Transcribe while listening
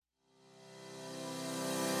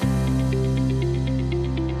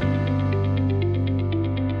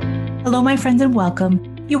Hello, my friends, and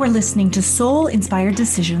welcome. You are listening to Soul Inspired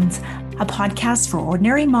Decisions, a podcast for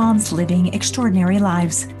ordinary moms living extraordinary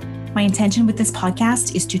lives. My intention with this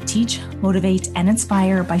podcast is to teach, motivate, and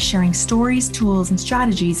inspire by sharing stories, tools, and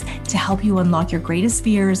strategies to help you unlock your greatest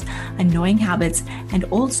fears, annoying habits, and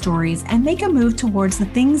old stories, and make a move towards the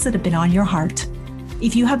things that have been on your heart.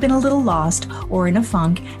 If you have been a little lost or in a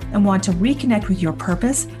funk and want to reconnect with your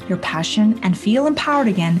purpose, your passion, and feel empowered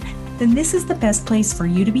again, then this is the best place for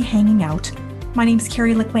you to be hanging out. My name's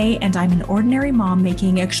Carrie Lickway, and I'm an ordinary mom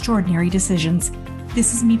making extraordinary decisions.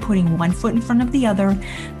 This is me putting one foot in front of the other,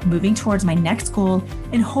 moving towards my next goal,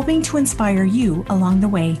 and hoping to inspire you along the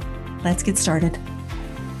way. Let's get started.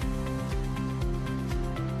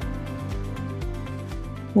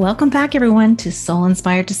 Welcome back, everyone, to Soul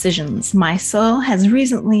Inspired Decisions. My soul has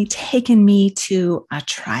recently taken me to a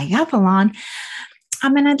triathlon.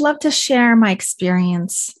 And I'd love to share my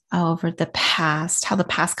experience over the past, how the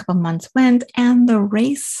past couple of months went, and the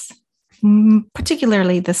race,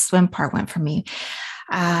 particularly the swim part went for me.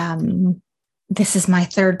 This is my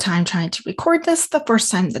third time trying to record this. The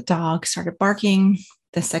first time the dog started barking,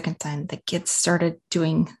 the second time the kids started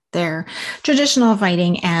doing their traditional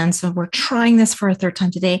fighting. And so we're trying this for a third time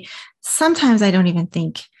today. Sometimes I don't even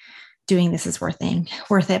think doing this is worth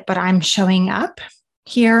it, but I'm showing up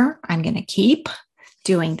here. I'm going to keep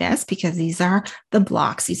doing this because these are the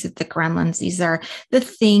blocks, these are the gremlins, these are the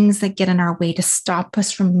things that get in our way to stop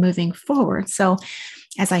us from moving forward. So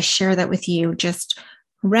as I share that with you, just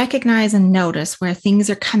recognize and notice where things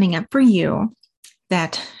are coming up for you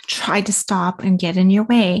that try to stop and get in your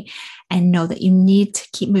way, and know that you need to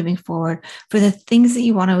keep moving forward for the things that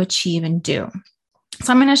you want to achieve and do.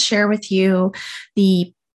 So I'm going to share with you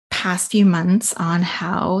the past few months on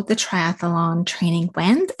how the triathlon training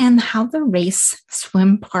went and how the race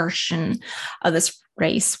swim portion of this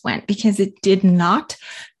race went, because it did not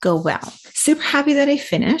go well. Super happy that I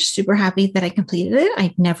finished, super happy that I completed it.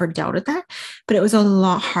 I never doubted that, but it was a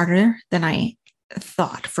lot harder than I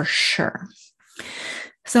thought for sure.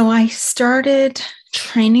 So I started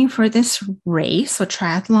training for this race. So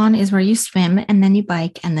triathlon is where you swim and then you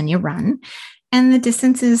bike and then you run, and the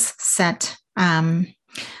distance is set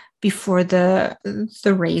before the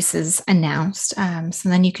race is announced. So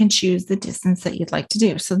then you can choose the distance that you'd like to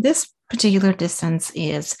do. So this particular distance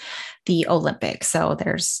is the Olympic. So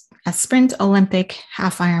there's a sprint, Olympic,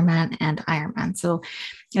 half Ironman, and Ironman. So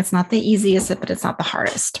it's not the easiest, but it's not the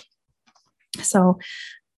hardest. So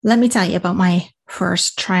let me tell you about my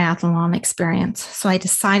first triathlon experience. So I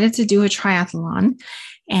decided to do a triathlon,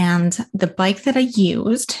 and the bike that I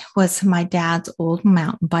used was my dad's old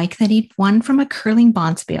mountain bike that he'd won from a curling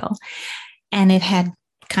bonspiel. And it had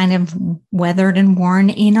kind of weathered and worn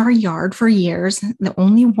in our yard for years. The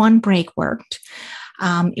only one brake worked.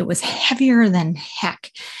 It was heavier than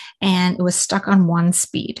heck, and it was stuck on one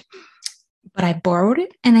speed. But I borrowed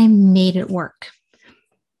it and I made it work.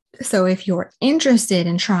 So if you're interested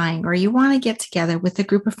in trying, or you want to get together with a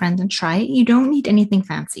group of friends and try it, you don't need anything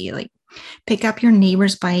fancy. Like pick up your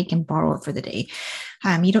neighbor's bike and borrow it for the day.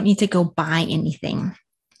 You don't need to go buy anything.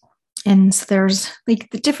 And so there's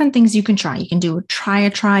like the different things you can try. You can do a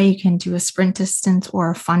try, you can do a sprint distance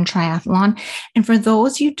or a fun triathlon. And for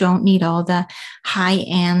those, you don't need all the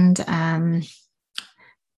high-end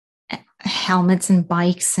helmets and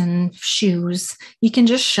bikes and shoes. You can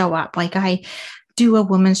just show up. Like I do a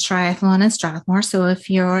women's triathlon in Strathmore. So if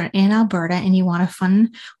you're in Alberta and you want a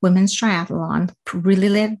fun women's triathlon, really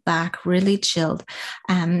laid back, really chilled,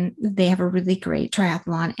 they have a really great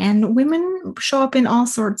triathlon, and women show up in all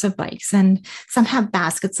sorts of bikes, and some have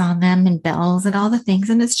baskets on them and bells and all the things.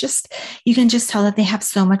 And it's just, you can just tell that they have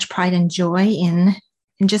so much pride and joy in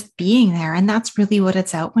just being there. And that's really what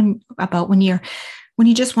it's about when you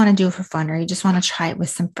just want to do it for fun, or you just want to try it with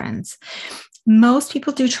some friends. Most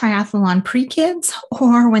people do triathlon pre-kids,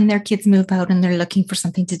 or when their kids move out and they're looking for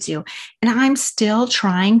something to do. And I'm still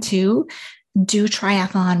trying to do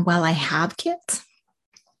triathlon while I have kids.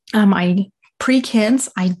 Pre-kids,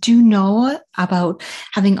 I do know about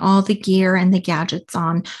having all the gear and the gadgets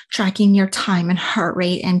on, tracking your time and heart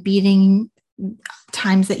rate and beating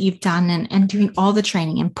times that you've done, and doing all the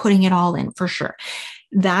training and putting it all in for sure.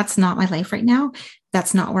 That's not my life right now.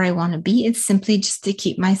 That's not where I want to be. It's simply just to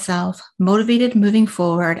keep myself motivated, moving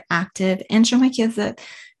forward, active, and show my kids that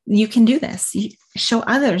you can do this. Show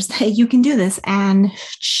others that you can do this, and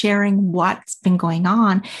sharing what's been going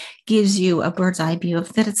on gives you a bird's eye view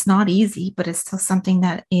of that it's not easy, but it's still something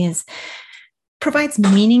that provides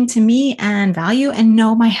meaning to me and value. And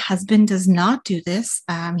no, my husband does not do this.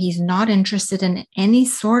 He's not interested in any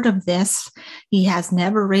sort of this. He has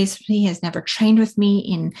never raced with me. He has never trained with me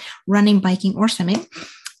in running, biking, or swimming.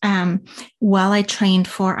 Um, while I trained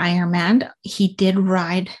for Ironman, he did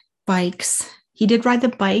ride bikes. He did ride the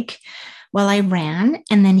bike while I ran,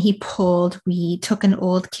 and then we took an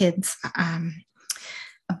old kid's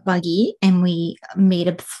a buggy and we made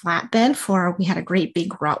a flatbed we had a great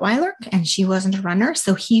big Rottweiler and she wasn't a runner.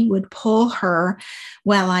 So he would pull her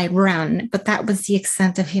while I run, but that was the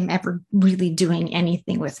extent of him ever really doing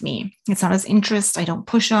anything with me. It's not his interest. I don't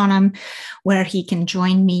push on him. Where he can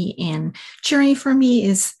join me in cheering for me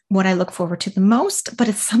is what I look forward to the most, but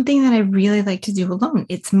it's something that I really like to do alone.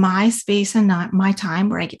 It's my space and not my time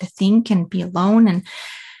where I get to think and be alone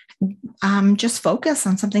and just focus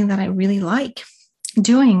on something that I really like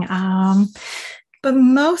doing. But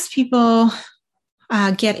most people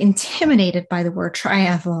get intimidated by the word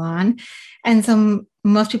triathlon. And so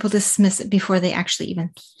most people dismiss it before they actually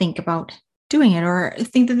even think about doing it or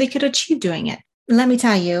think that they could achieve doing it. Let me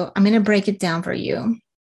tell you, I'm going to break it down for you.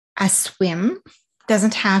 A swim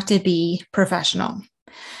doesn't have to be professional.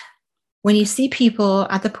 When you see people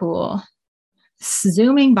at the pool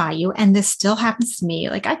zooming by you, and this still happens to me,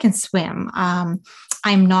 like I can swim.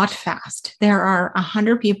 I'm not fast. There are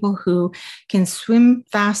 100 people who can swim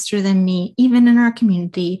faster than me, even in our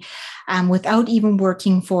community, without even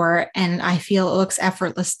working for it. And I feel it looks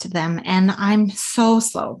effortless to them. And I'm so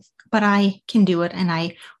slow, but I can do it and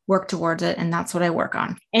I work towards it. And that's what I work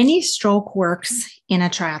on. Any stroke works in a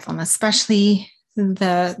triathlon, especially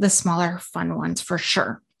the smaller fun ones for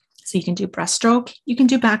sure. So you can do breaststroke, you can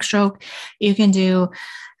do backstroke, you can do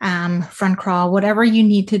front crawl, whatever you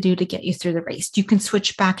need to do to get you through the race. You can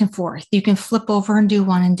switch back and forth. You can flip over and do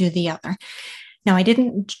one and do the other. Now, I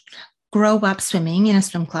didn't grow up swimming in a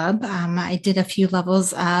swim club. I did a few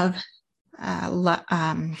levels of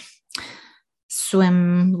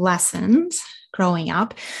swim lessons growing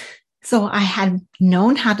up. So I had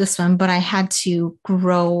known how to swim, but I had to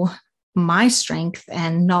grow my strength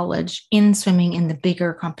and knowledge in swimming in the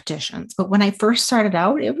bigger competitions. But when I first started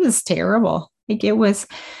out, it was terrible. Like it was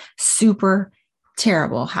super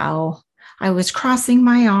terrible how I was crossing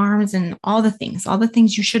my arms and all the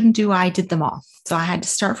things you shouldn't do. I did them all. So I had to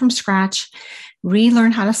start from scratch,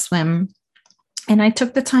 relearn how to swim. And I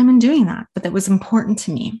took the time in doing that, but that was important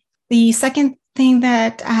to me. The second thing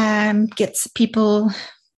that gets people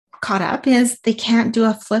caught up is they can't do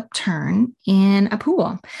a flip turn in a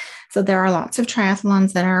pool. So there are lots of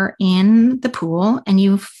triathlons that are in the pool and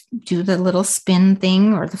you do the little spin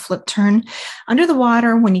thing or the flip turn under the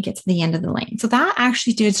water when you get to the end of the lane. So that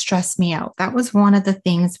actually did stress me out. That was one of the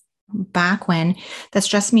things back when that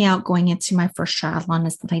stressed me out going into my first triathlon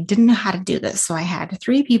is that I didn't know how to do this. So I had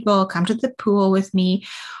 3 people come to the pool with me,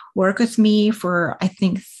 work with me for, I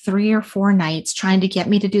think, 3 or 4 nights trying to get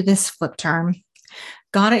me to do this flip turn.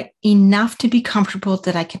 Got it enough to be comfortable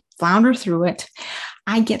that I could flounder through it.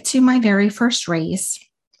 I get to my very first race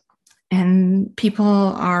and people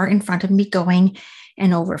are in front of me going,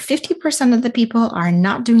 and over 50% of the people are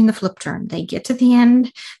not doing the flip turn. They get to the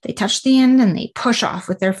end, they touch the end and they push off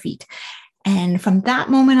with their feet. And from that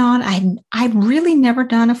moment on, I've really never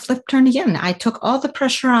done a flip turn again. I took all the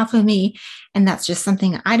pressure off of me, and that's just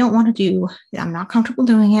something I don't want to do. I'm not comfortable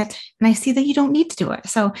doing it. And I see that you don't need to do it.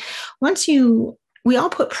 So we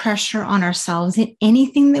all put pressure on ourselves in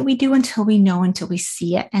anything that we do until we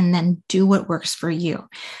see it, and then do what works for you.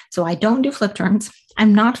 So I don't do flip turns.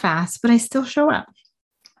 I'm not fast, but I still show up.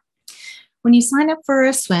 When you sign up for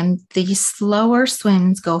a swim, the slower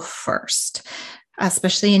swims go first,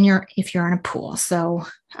 especially if you're in a pool. So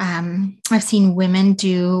I've seen women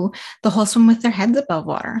do the whole swim with their heads above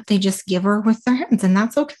water. They just give her with their hands, and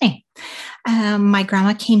that's okay. My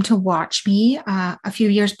grandma came to watch me a few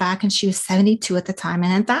years back, and she was 72 at the time.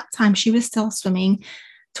 And at that time, she was still swimming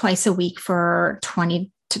twice a week for 20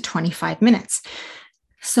 to 25 minutes.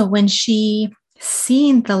 So when she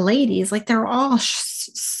seen the ladies, like they're all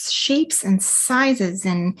shapes and sizes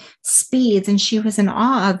and speeds, and she was in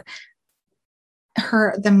awe of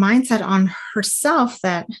the mindset on herself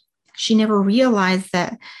that she never realized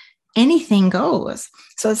that anything goes.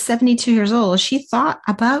 So at 72 years old, she thought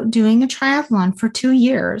about doing a triathlon for 2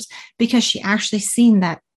 years because she actually seen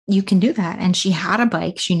that you can do that. And she had a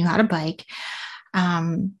bike. She knew how to bike.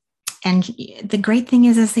 And the great thing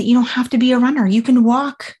is that you don't have to be a runner. You can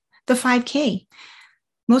walk the 5K.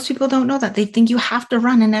 Most people don't know that. They think you have to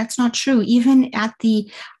run, and that's not true. Even at the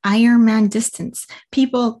Ironman distance,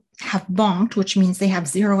 people have bonked, which means they have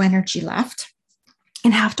 0 energy left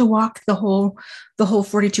and have to walk the whole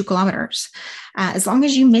 42 kilometers. As long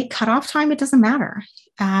as you make cutoff time, it doesn't matter.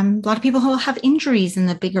 A lot of people will have injuries in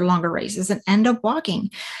the bigger, longer races and end up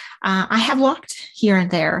walking. I have walked here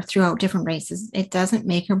and there throughout different races. It doesn't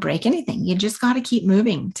make or break anything. You just got to keep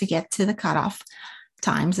moving to get to the cutoff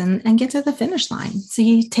times and get to the finish line. So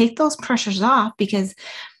you take those pressures off, because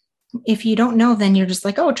if you don't know, then you're just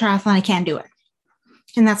like, oh, triathlon, I can't do it.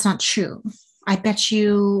 And that's not true. I bet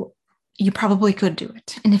you probably could do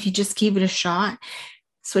it. And if you just gave it a shot,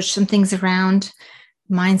 switch some things around,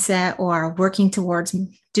 mindset, or working towards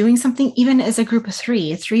doing something, even as a group of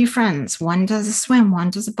three friends, one does a swim, one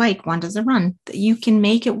does a bike, one does a run, you can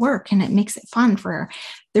make it work, and it makes it fun for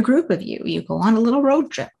the group of you. You go on a little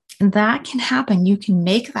road trip, and that can happen. You can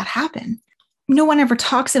make that happen. No one ever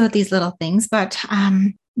talks about these little things, but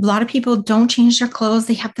a lot of people don't change their clothes.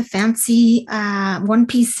 They have the fancy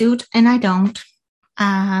one-piece suit, and I don't.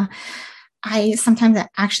 I sometimes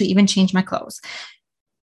actually even change my clothes.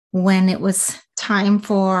 When it was time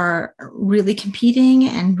for really competing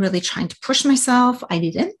and really trying to push myself, I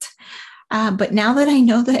didn't. But now that I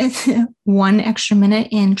know that it's 1 extra minute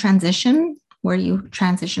in transition, where you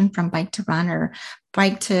transition from bike to run or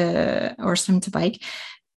swim to bike,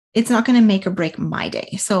 it's not going to make or break my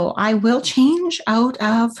day. So I will change out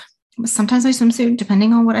of sometimes my swimsuit,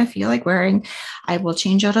 depending on what I feel like wearing. I will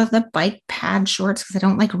change out of the bike pad shorts because I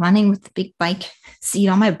don't like running with the big bike seat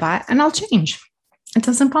on my butt, and I'll change. It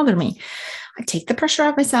doesn't bother me. I take the pressure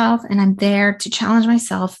off myself, and I'm there to challenge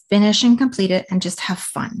myself, finish and complete it, and just have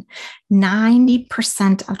fun.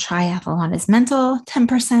 90% of triathlon is mental,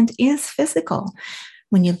 10% is physical.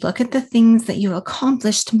 When you look at the things that you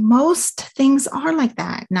accomplished, most things are like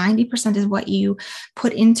that. 90% is what you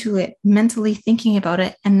put into it, mentally thinking about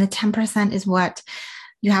it, and the 10% is what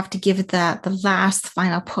you have to give it the last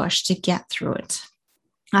final push to get through it.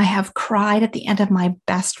 I have cried at the end of my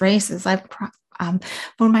best races. I've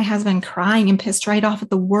phoned my husband crying and pissed right off at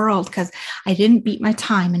the world because I didn't beat my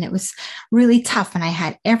time, and it was really tough, and I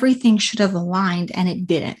had everything should have aligned, and it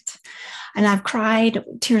didn't. And I've cried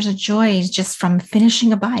tears of joy just from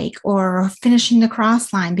finishing a bike or finishing the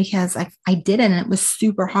cross line because I did it, and it was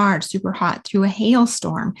super hard, super hot through a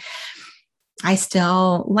hailstorm.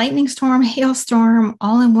 Lightning storm, hailstorm,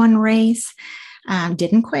 all in one race,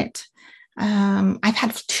 didn't quit. I've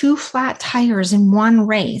had 2 flat tires in one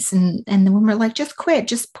race, and the women were like, just quit,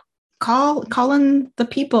 just call in the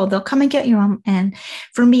people, they'll come and get you. And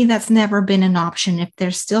for me, that's never been an option. If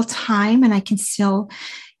there's still time and I can still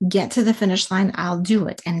get to the finish line, I'll do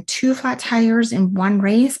it. And 2 flat tires in one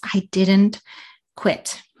race, I didn't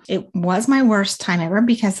quit. It was my worst time ever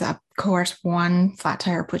because, of course, 1 flat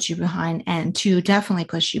tire puts you behind, and 2 definitely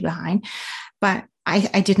push you behind. But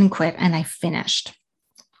I didn't quit, and I finished.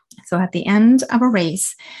 So at the end of a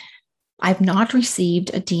race, I've not received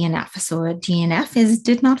a DNF. So a DNF is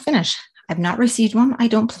did not finish. I've not received one. I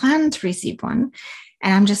don't plan to receive one.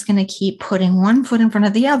 And I'm just going to keep putting one foot in front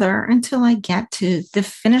of the other until I get to the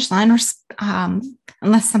finish line, or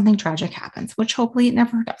unless something tragic happens, which hopefully it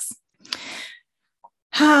never does.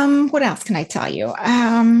 What else can I tell you?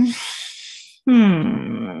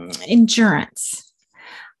 Endurance.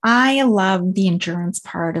 I love the endurance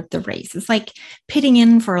part of the race. It's like pitting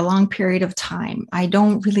in for a long period of time. I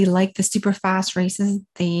don't really like the super fast races.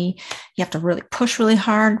 You have to really push really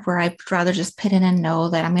hard, where I'd rather just pit in and know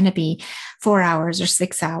that I'm going to be 4 hours or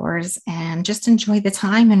 6 hours and just enjoy the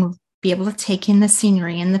time and be able to take in the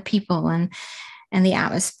scenery and the people and the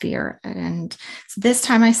atmosphere. And so this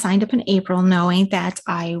time I signed up in April knowing that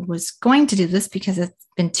I was going to do this because it's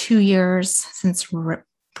been 2 years since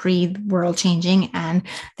pre-world changing, and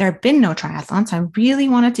there have been no triathlons. So I really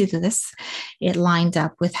wanted to do this. It lined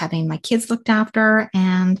up with having my kids looked after,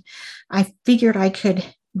 and I figured I could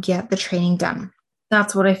get the training done.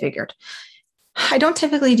 That's what I figured. I don't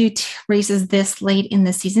typically do races this late in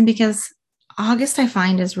the season because August I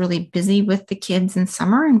find is really busy with the kids in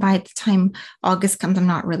summer, and by the time August comes, I'm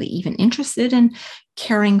not really even interested in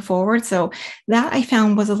carrying forward. So that I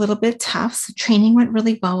found was a little bit tough. So training went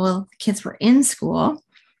really well while the kids were in school.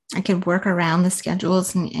 I could work around the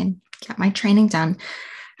schedules and get my training done.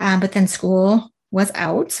 But then school was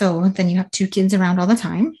out. So then you have 2 kids around all the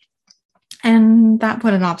time. And that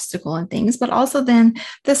put an obstacle in things. But also then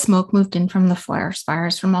the smoke moved in from the forest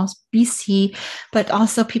fires from all BC. But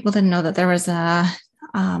also people didn't know that there was a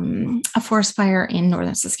forest fire in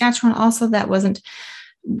northern Saskatchewan also that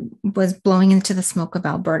was blowing into the smoke of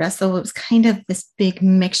Alberta. So it was kind of this big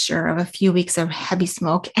mixture of a few weeks of heavy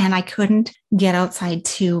smoke, and I couldn't get outside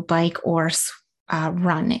to bike or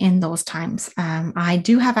run in those times. I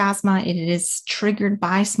do have asthma. It is triggered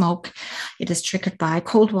by smoke. It is triggered by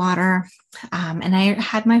cold water. And I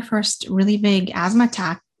had my first really big asthma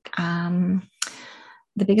attack,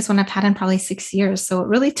 the biggest one I've had in probably 6 years. So it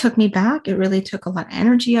really took me back. It really took a lot of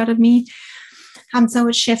energy out of me. So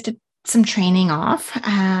it shifted some training off.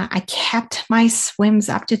 I kept my swims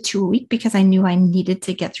up to 2 a week because I knew I needed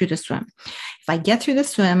to get through the swim. If I get through the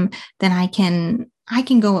swim, then I can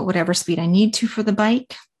go at whatever speed I need to for the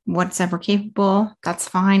bike, what's ever capable, that's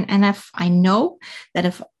fine. And if I know that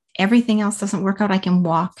if everything else doesn't work out, I can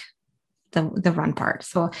walk the run part.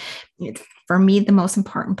 So for me, the most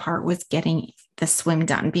important part was getting the swim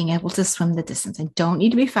done, being able to swim the distance. I don't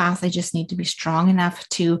need to be fast. I just need to be strong enough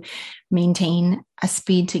to maintain a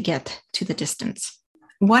speed to get to the distance.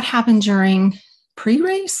 What happened during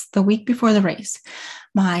pre-race, the week before the race?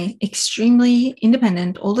 My extremely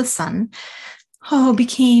independent oldest son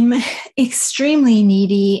became extremely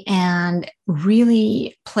needy and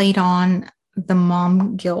really played on the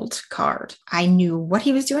mom guilt card. I knew what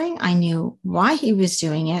he was doing. I knew why he was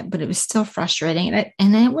doing it, but it was still frustrating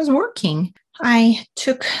and it was working. I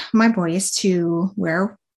took my boys to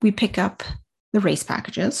where we pick up the race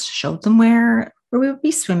packages, showed them where we would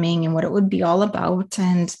be swimming and what it would be all about.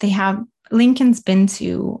 And Lincoln's been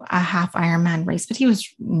to a half Ironman race, but he was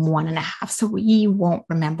 1.5, so he won't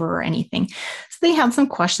remember anything. So they had some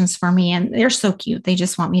questions for me, and they're so cute. They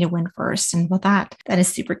just want me to win first. And well, that is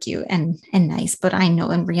super cute and nice, but I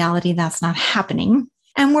know in reality that's not happening.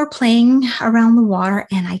 And we're playing around the water,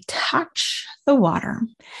 and I touch the water.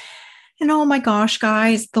 And oh my gosh,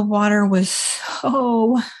 guys, the water was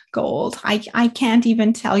so cold. I can't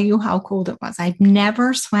even tell you how cold it was. I've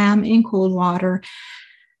never swam in cold water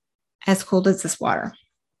as cold as this water.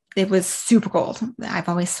 It was super cold. I've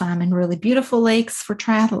always swam in really beautiful lakes for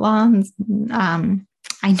triathlons.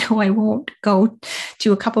 I know I won't go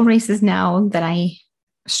to a couple races now that I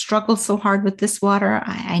struggled so hard with this water.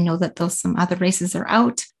 I know that some other races are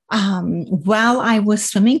out. While I was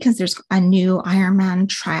swimming, because there's a new Ironman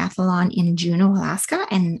triathlon in Juneau, Alaska,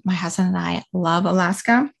 and my husband and I love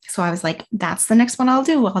Alaska. So I was like, that's the next one I'll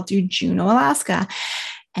do. I'll do Juneau, Alaska.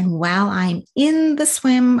 And while I'm in the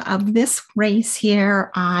swim of this race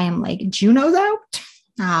here, I'm like, Juneau's out.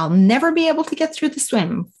 I'll never be able to get through the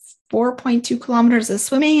swim. 4.2 kilometers of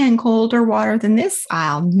swimming in colder water than this,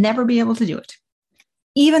 I'll never be able to do it.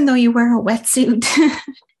 Even though you wear a wetsuit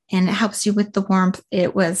and it helps you with the warmth,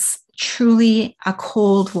 it was truly a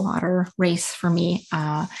cold water race for me.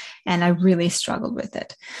 And I really struggled with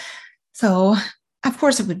it. So, of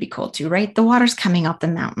course, it would be cold too, right? The water's coming up the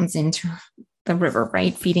mountains into the river,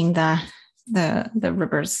 right? Feeding the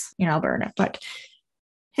rivers in Alberta. But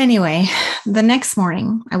anyway, the next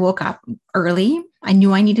morning I woke up early. I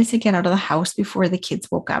knew I needed to get out of the house before the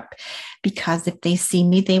kids woke up, because if they see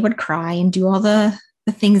me, they would cry and do all the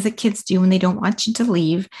things that kids do when they don't want you to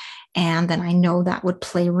leave. And then I know that would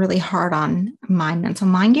play really hard on my mental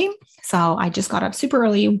mind game. So I just got up super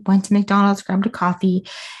early, went to McDonald's, grabbed a coffee,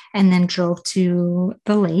 and then drove to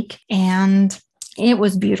the lake. And it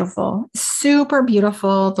was beautiful, super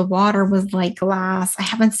beautiful. The water was like glass. I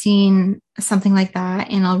haven't seen something like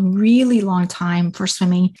that in a really long time for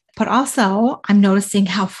swimming. But also, I'm noticing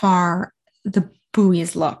how far the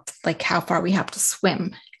buoys looked, like how far we have to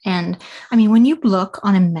swim. And I mean, when you look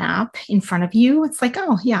on a map in front of you, it's like,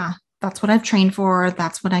 oh, yeah, that's what I've trained for.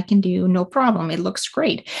 That's what I can do. No problem. It looks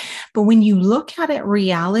great. But when you look at it,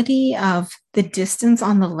 reality of the distance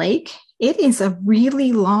on the lake, it is a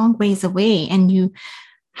really long ways away. And you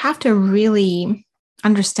have to really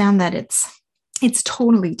understand that it's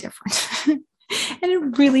totally different. And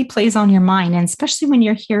it really plays on your mind. And especially when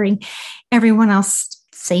you're hearing everyone else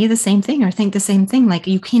say the same thing or think the same thing, like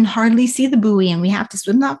you can hardly see the buoy and we have to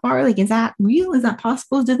swim that far. Like, is that real? Is that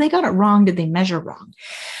possible? Did they got it wrong? Did they measure wrong?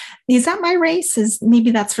 Is that my race?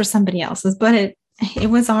 Maybe that's for somebody else's, but it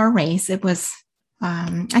was our race. It was,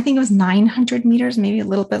 I think it was 900 meters, maybe a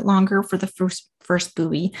little bit longer for the first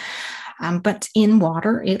buoy. But in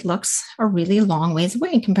water, it looks a really long ways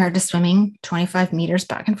away compared to swimming 25 meters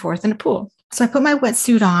back and forth in a pool. So I put my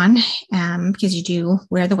wetsuit on because you do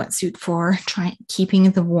wear the wetsuit for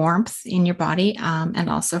keeping the warmth in your body and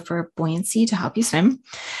also for buoyancy to help you swim.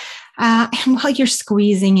 And while you're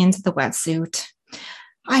squeezing into the wetsuit,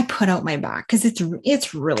 I put out my back because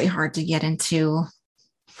it's really hard to get into.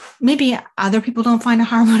 Maybe other people don't find it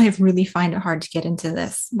hard, but I really find it hard to get into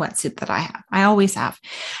this wetsuit that I have. I always have.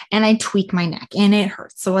 And I tweak my neck and it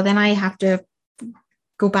hurts. So then I have to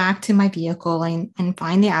go back to my vehicle and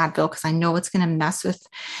find the Advil because I know it's going to mess with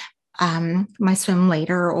my swim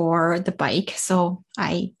later or the bike. So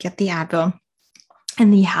I get the Advil.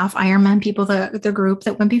 And the half Ironman people, the group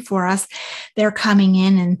that went before us, they're coming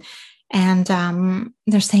in and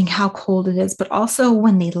they're saying how cold it is. But also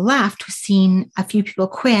when they left, we've seen a few people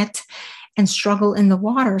quit and struggle in the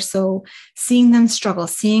water. So seeing them struggle,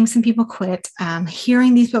 seeing some people quit,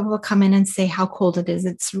 hearing these people come in and say how cold it is,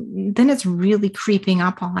 it's really creeping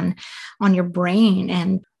up on your brain,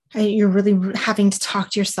 and you're really having to talk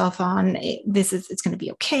to yourself on it's going to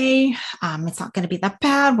be okay. It's not going to be that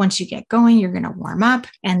bad. Once you get going, you're going to warm up.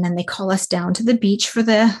 And then they call us down to the beach for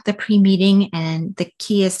the pre-meeting. And the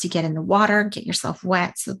key is to get in the water, get yourself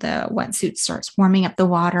wet. So the wetsuit starts warming up the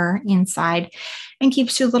water inside and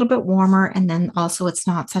keeps you a little bit warmer. And then also it's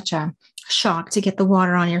not such a shock to get the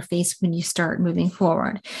water on your face when you start moving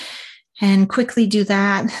forward. And quickly do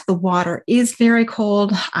that. The water is very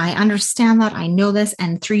cold. I understand that. I know this.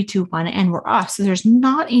 And 3, 2, 1, and we're off. So there's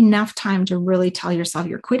not enough time to really tell yourself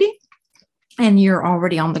you're quitting, and you're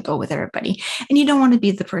already on the go with everybody. And you don't want to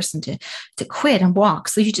be the person to quit and walk.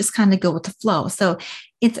 So you just kind of go with the flow. So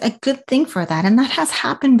it's a good thing for that. And that has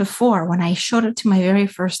happened before. When I showed up to my very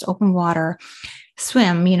first open water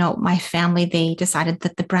swim, my family, they decided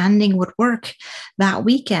that the branding would work that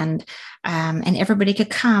weekend, and everybody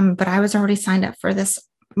could come, but I was already signed up for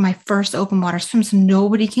my first open water swim. So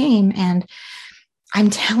nobody came. And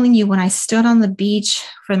I'm telling you, when I stood on the beach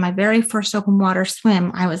for my very first open water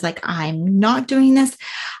swim, I was like, I'm not doing this.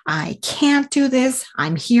 I can't do this.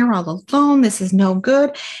 I'm here all alone. This is no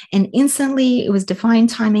good. And instantly, it was divine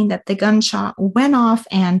timing that the gunshot went off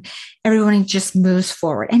and everyone just moves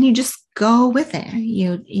forward, and you just go with it.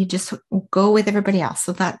 You just go with everybody else.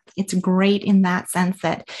 So that it's great in that sense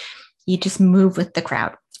that you just move with the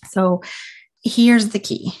crowd. So here's the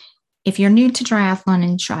key. If you're new to triathlon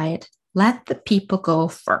and try it, let the people go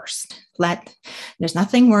first. There's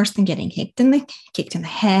nothing worse than getting kicked in the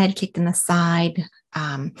head, kicked in the side,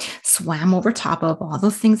 swam over top of. All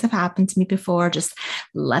those things have happened to me before. Just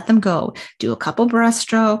let them go. Do a couple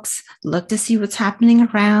breaststrokes, look to see what's happening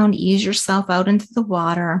around, ease yourself out into the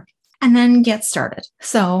water, and then get started.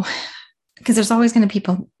 So, because there's always going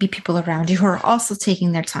to be people around you who are also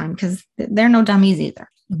taking their time, because they're no dummies either.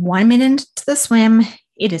 1 minute into the swim,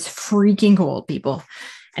 it is freaking cold, people.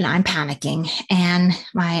 And I'm panicking, and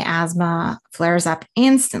my asthma flares up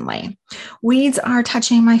instantly. Weeds are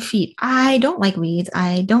touching my feet. I don't like weeds.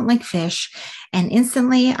 I don't like fish. And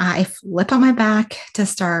instantly I flip on my back to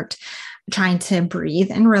start trying to breathe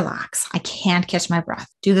and relax. I can't catch my breath.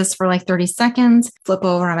 Do this for like 30 seconds, flip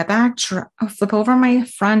over on my back, flip over on my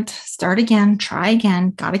front, start again, try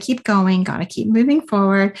again. Got to keep going, got to keep moving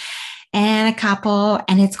forward. And a couple,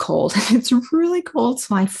 and it's cold. It's really cold.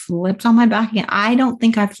 So I flipped on my back again. I don't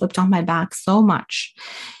think I flipped on my back so much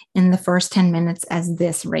in the first 10 minutes as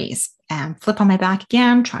this race. And flip on my back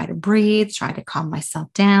again, try to breathe, try to calm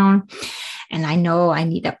myself down. And I know I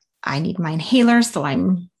need my inhaler. So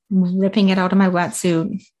I'm ripping it out of my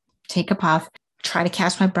wetsuit, take a puff, try to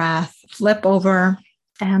catch my breath, flip over.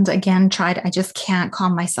 And again, I just can't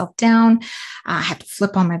calm myself down. I have to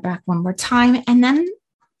flip on my back one more time. And then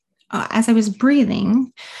as I was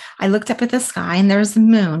breathing, I looked up at the sky and there was the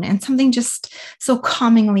moon, and something just so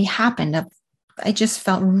calmingly happened. I just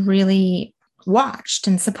felt really watched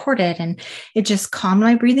and supported, and it just calmed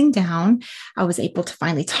my breathing down. I was able to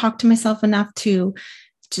finally talk to myself enough to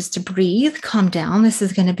breathe, calm down. This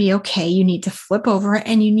is going to be okay. You need to flip over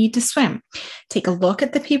and you need to swim. Take a look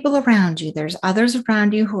at the people around you. There's others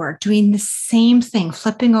around you who are doing the same thing,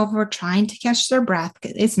 flipping over, trying to catch their breath.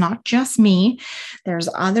 It's not just me. There's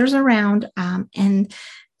others around. And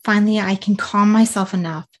finally, I can calm myself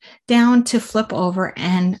enough down to flip over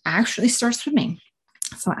and actually start swimming.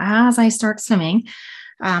 So as I start swimming,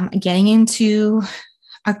 getting into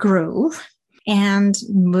a groove and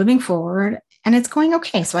moving forward, and it's going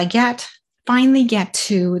okay. So I finally get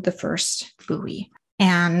to the first buoy,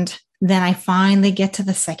 and then I finally get to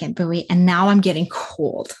the second buoy, and now I'm getting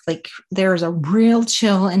cold. Like there's a real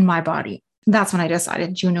chill in my body. That's when I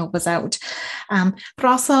decided Juno was out. But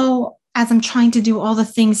also, as I'm trying to do all the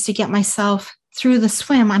things to get myself through the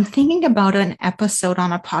swim, I'm thinking about an episode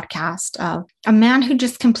on a podcast of a man who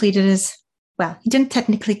just completed he didn't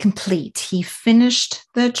technically complete. He finished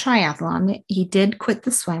the triathlon. He did quit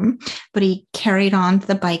the swim, but he carried on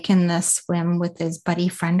the bike and the swim with his buddy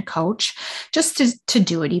friend coach just to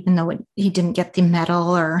do it, even though he didn't get the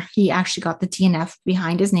medal, or he actually got the DNF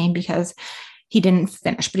behind his name because he didn't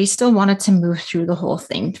finish, but he still wanted to move through the whole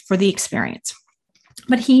thing for the experience.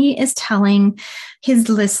 But he is telling his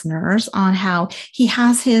listeners on how he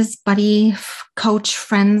has his buddy, coach,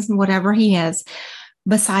 friends, whatever he is,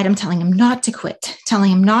 beside him, telling him not to quit,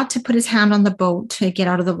 telling him not to put his hand on the boat to get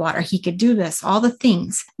out of the water. He could do this, all the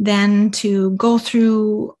things. Then to go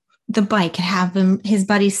through the bike and have his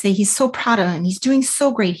buddies say he's so proud of him. He's doing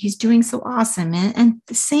so great. He's doing so awesome. And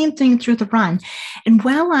the same thing through the run. And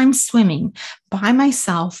while I'm swimming by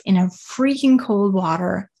myself in a freaking cold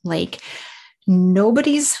water lake,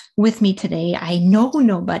 nobody's with me today. I know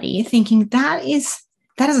nobody, thinking that is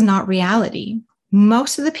not reality.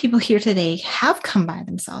 Most of the people here today have come by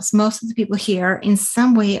themselves. Most of the people here in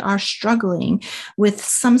some way are struggling with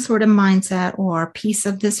some sort of mindset or piece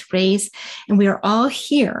of this race. And we are all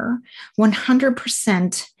here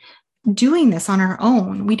 100% doing this on our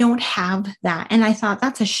own. We don't have that. And I thought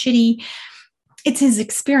that's it's his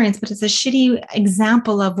experience, but it's a shitty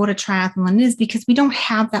example of what a triathlon is, because we don't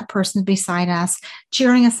have that person beside us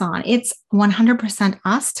cheering us on. It's 100%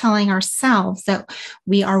 us telling ourselves that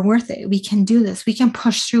we are worth it. We can do this. We can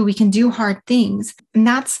push through. We can do hard things. And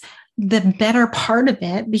that's the better part of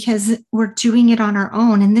it, because we're doing it on our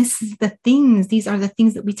own. And these are the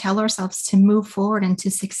things that we tell ourselves to move forward and to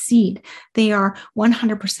succeed. They are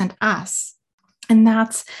 100% us. And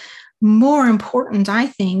that's more important, I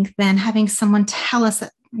think, than having someone tell us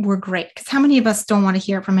that we're great. Because how many of us don't want to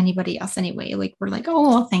hear it from anybody else anyway? Like, we're like, oh,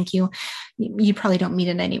 well, thank you. You probably don't meet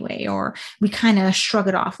it anyway. Or we kind of shrug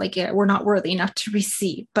it off like we're not worthy enough to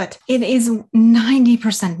receive. But it is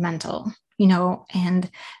 90% mental, and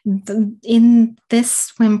in this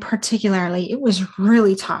swim particularly, it was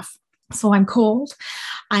really tough. So I'm cold.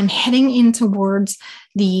 I'm heading in towards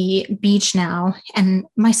the beach now, and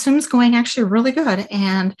my swim's going actually really good.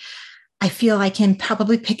 And I feel I can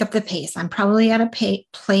probably pick up the pace. I'm probably at a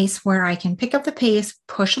place where I can pick up the pace,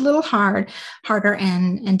 push a little harder,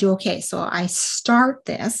 and do okay. So I start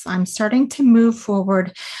this. I'm starting to move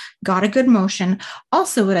forward, got a good motion.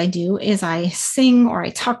 Also, what I do is I sing or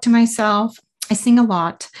I talk to myself. I sing a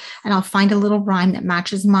lot, and I'll find a little rhyme that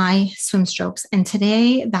matches my swim strokes. And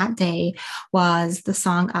that day was the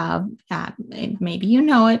song of, maybe you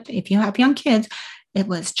know it if you have young kids, it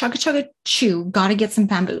was Chugga Chugga Chew, Gotta Get Some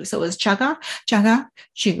Bamboo. So it was Chugga Chugga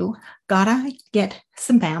Chew, Gotta Get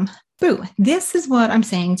Some Bamboo. This is what I'm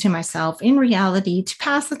saying to myself in reality to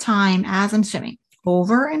pass the time as I'm swimming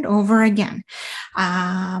over and over again.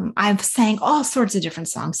 I've sang all sorts of different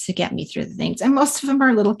songs to get me through the things. And most of them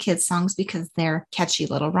are little kids songs because they're catchy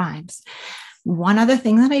little rhymes. One other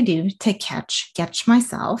thing that I do to get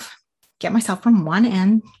myself from one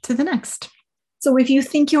end to the next. So if you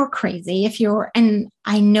think you're crazy, and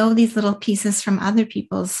I know these little pieces from other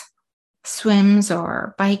people's swims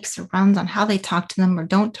or bikes or runs on how they talk to them or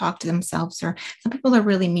don't talk to themselves, or some people are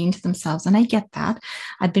really mean to themselves. And I get that.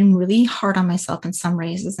 I've been really hard on myself in some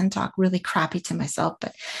races and talk really crappy to myself.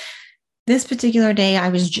 But this particular day, I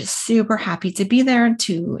was just super happy to be there,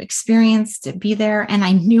 to experience, to be there. And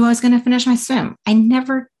I knew I was going to finish my swim. I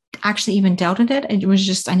never actually even doubted it. It was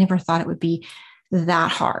just, I never thought it would be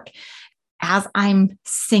that hard. As I'm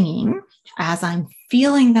singing, as I'm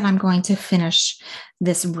feeling that I'm going to finish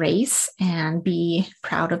this race and be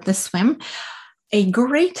proud of the swim, a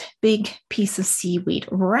great big piece of seaweed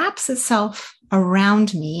wraps itself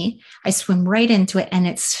around me. I swim right into it, and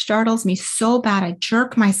it startles me so bad. I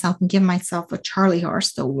jerk myself and give myself a Charlie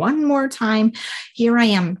horse. So one more time, here I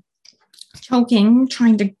am, choking,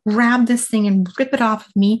 trying to grab this thing and rip it off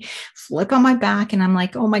of me, flip on my back. And I'm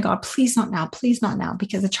like, oh my God, please not now,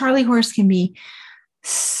 because a Charlie horse can be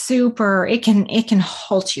super, it can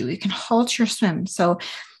halt you. It can halt your swim. So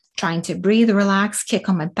trying to breathe, relax, kick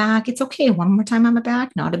on my back. It's okay. One more time on my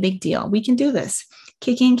back, not a big deal. We can do this.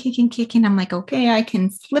 Kicking. I'm like, okay, I can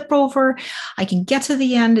flip over. I can get to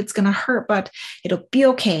the end. It's going to hurt, but it'll be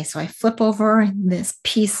okay. So I flip over. This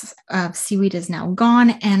piece of seaweed is now gone.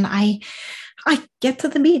 And I get to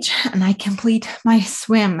the beach and I complete my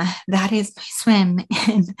swim. That is my swim.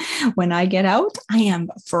 And when I get out, I am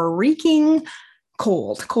freaking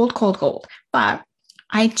cold. But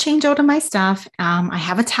I change out of my stuff. I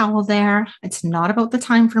have a towel there. It's not about the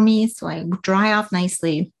time for me. So I dry off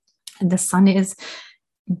nicely. The sun is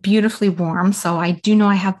beautifully warm. So I do know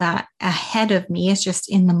I have that ahead of me. It's just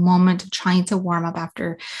in the moment of trying to warm up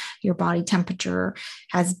after your body temperature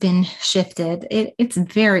has been shifted. It's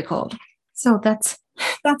very cold. So that's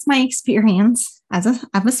my experience as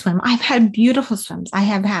a swim. I've had beautiful swims. I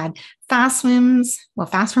have had fast swims. Well,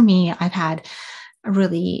 fast for me. I've had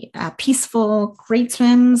really peaceful, great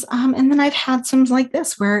swims. And then I've had swims like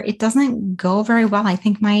this where it doesn't go very well. I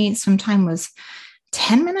think my swim time was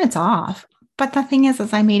 10 minutes off. But the thing is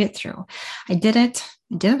I made it through. I did it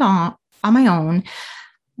all on my own,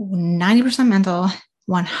 90% mental,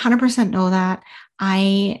 100% know that.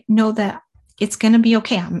 I know that it's going to be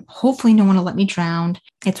okay. Hopefully no one will let me drown.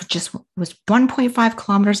 It was 1.5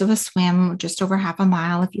 kilometers of a swim, just over half a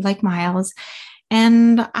mile, if you like miles.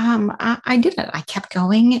 And I did it. I kept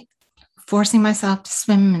going. forcing myself to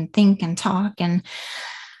swim and think and talk and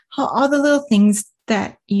all the little things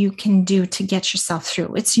that you can do to get yourself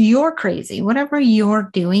through. It's your crazy, whatever you're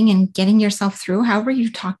doing and getting yourself through, however you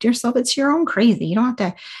talk to yourself, it's your own crazy. You don't have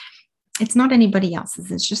to, it's not anybody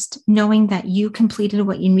else's. It's just knowing that you completed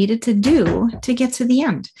what you needed to do to get to the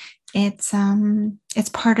end. It's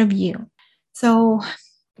part of you. So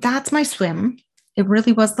that's my swim. It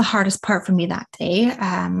really was the hardest part for me that day.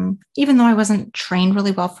 Even though I wasn't trained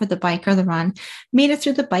really well for the bike or the run, made it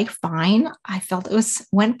through the bike fine. I felt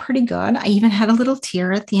went pretty good. I even had a little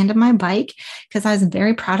tear at the end of my bike because I was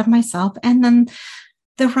very proud of myself. And then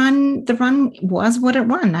the run was what it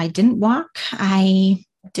won. I didn't walk. I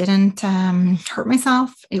didn't hurt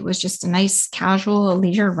myself. It was just a nice casual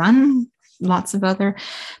leisure run. Lots of other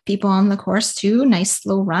people on the course too, nice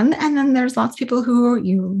slow run. And then there's lots of people who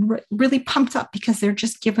are really pumped up because they're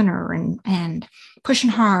just giving her and pushing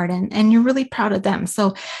hard and you're really proud of them.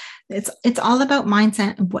 So it's all about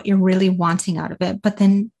mindset and what you're really wanting out of it. But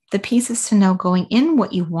then the piece is to know going in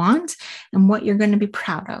what you want and what you're going to be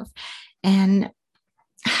proud of. And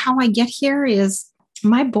how I get here is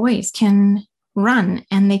my boys can run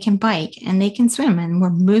and they can bike and they can swim, and we're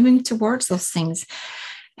moving towards those things.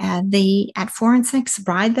 They at 4 and 6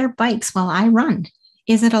 ride their bikes while I run.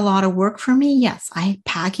 Is it a lot of work for me? Yes.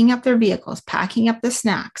 Packing up their vehicles, packing up the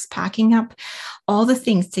snacks, packing up all the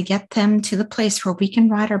things to get them to the place where we can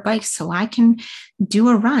ride our bikes so I can do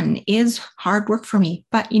a run is hard work for me.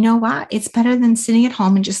 But you know what? It's better than sitting at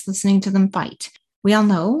home and just listening to them fight. We all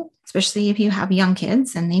know, especially if you have young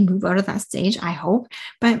kids and they move out of that stage, I hope,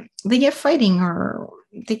 but they get fighting or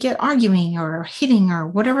they get arguing or hitting or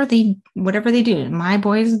whatever they do. My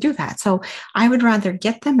boys do that. So I would rather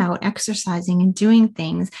get them out exercising and doing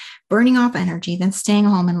things, burning off energy than staying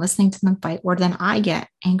home and listening to them fight, or then I get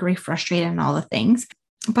angry, frustrated, and all the things.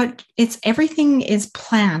 But everything is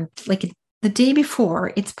planned. Like the day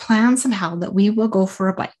before, it's planned somehow that we will go for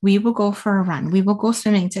a bike, we will go for a run, we will go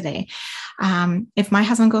swimming today. If my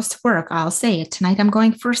husband goes to work, I'll say, tonight I'm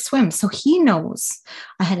going for a swim. So he knows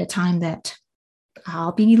ahead of time that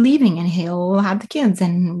I'll be leaving and he'll have the kids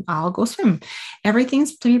and I'll go swim.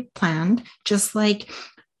 Everything's pre-planned, just like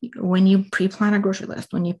when you pre-plan a grocery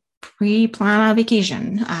list, when you pre-plan a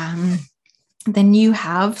vacation, then you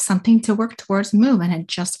have something to work towards, move, and it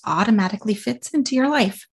just automatically fits into your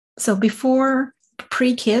life. So before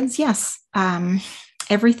pre-kids, yes,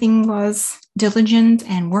 everything was diligent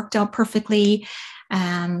and worked out perfectly.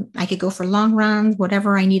 I could go for long runs,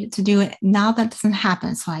 whatever I needed to do. Now that doesn't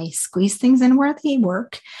happen. So I squeeze things in where they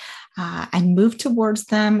work. I move towards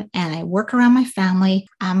them and I work around my family.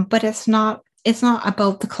 But it's not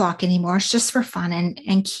about the clock anymore. It's just for fun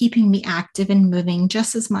and keeping me active and moving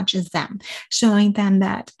just as much as them, showing them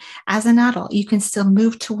that as an adult, you can still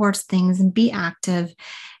move towards things and be active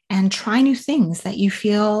and try new things that you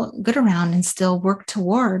feel good around and still work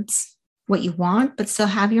towards what you want, but still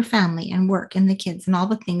have your family and work and the kids and all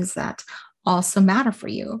the things that also matter for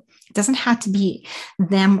you. It doesn't have to be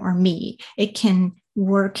them or me. It can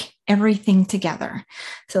work everything together.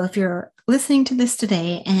 So if you're listening to this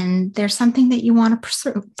today and there's something that you want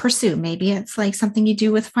to pursue, maybe it's like something you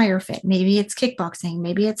do with FireFit, maybe it's kickboxing,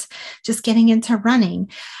 maybe it's just getting into running.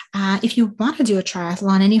 If you want to do a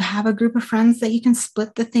triathlon and you have a group of friends that you can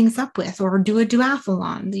split the things up with, or do a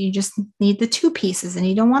duathlon, you just need the 2 pieces and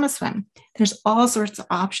you don't want to swim. There's all sorts of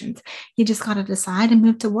options. You just got to decide and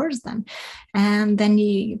move towards them. And then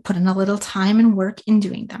you put in a little time and work in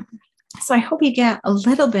doing them. So I hope you get a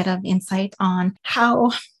little bit of insight on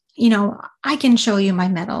how, I can show you my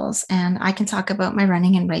medals and I can talk about my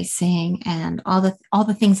running and racing and all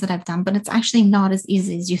the things that I've done, but it's actually not as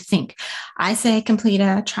easy as you think. I say I complete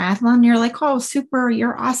a triathlon, you're like, oh, super,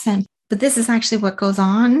 you're awesome. But this is actually what goes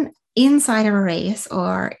on inside of a race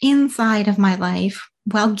or inside of my life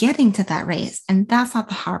while getting to that race. And that's not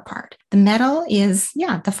the hard part. The medal is,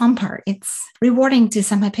 the fun part. It's rewarding to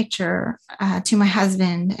send my picture to my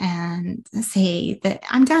husband and say that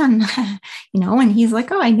I'm done, and he's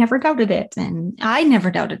like, oh, I never doubted it. And I never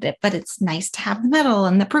doubted it, but it's nice to have the medal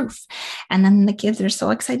and the proof. And then the kids are so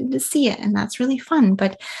excited to see it. And that's really fun.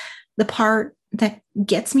 But the part that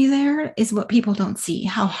gets me there is what people don't see,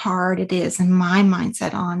 how hard it is, and my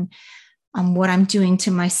mindset on what I'm doing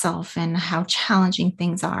to myself and how challenging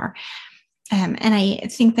things are. And I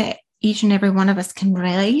think that each and every one of us can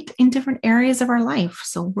relate in different areas of our life.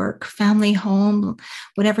 So work, family, home,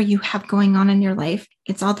 whatever you have going on in your life,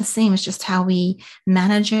 it's all the same. It's just how we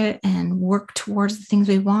manage it and work towards the things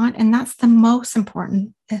we want. And that's the most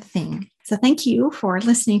important thing. So thank you for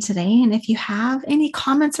listening today. And if you have any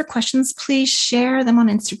comments or questions, please share them on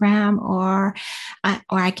Instagram or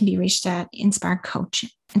I can be reached at Inspired Coach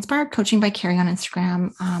Inspired Coaching by Carrie on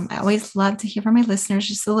Instagram. I always love to hear from my listeners,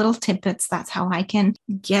 just the little tidbits. That's how I can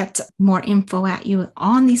get more info at you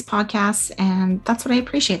on these podcasts. And that's what I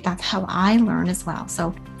appreciate. That's how I learn as well.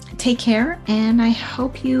 So take care. And I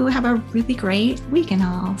hope you have a really great week. And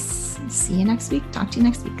I'll see you next week. Talk to you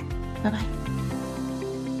next week. Bye-bye.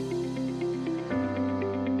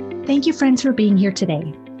 Thank you, friends, for being here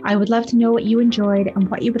today. I would love to know what you enjoyed and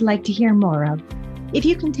what you would like to hear more of. If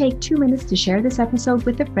you can take 2 minutes to share this episode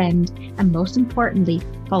with a friend, and most importantly,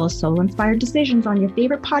 follow Soul Inspired Decisions on your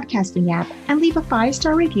favorite podcasting app and leave a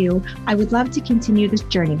 5-star review, I would love to continue this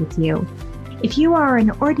journey with you. If you are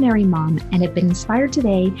an ordinary mom and have been inspired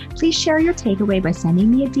today, please share your takeaway by sending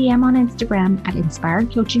me a DM on Instagram at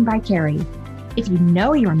Inspired Coaching by Carrie. If you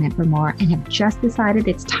know you are meant for more and have just decided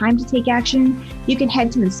it's time to take action, you can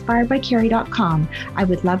head to inspiredbycarrie.com. I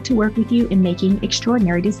would love to work with you in making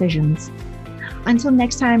extraordinary decisions. Until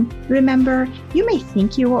next time, remember, you may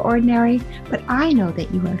think you are ordinary, but I know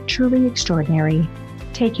that you are truly extraordinary.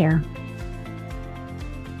 Take care.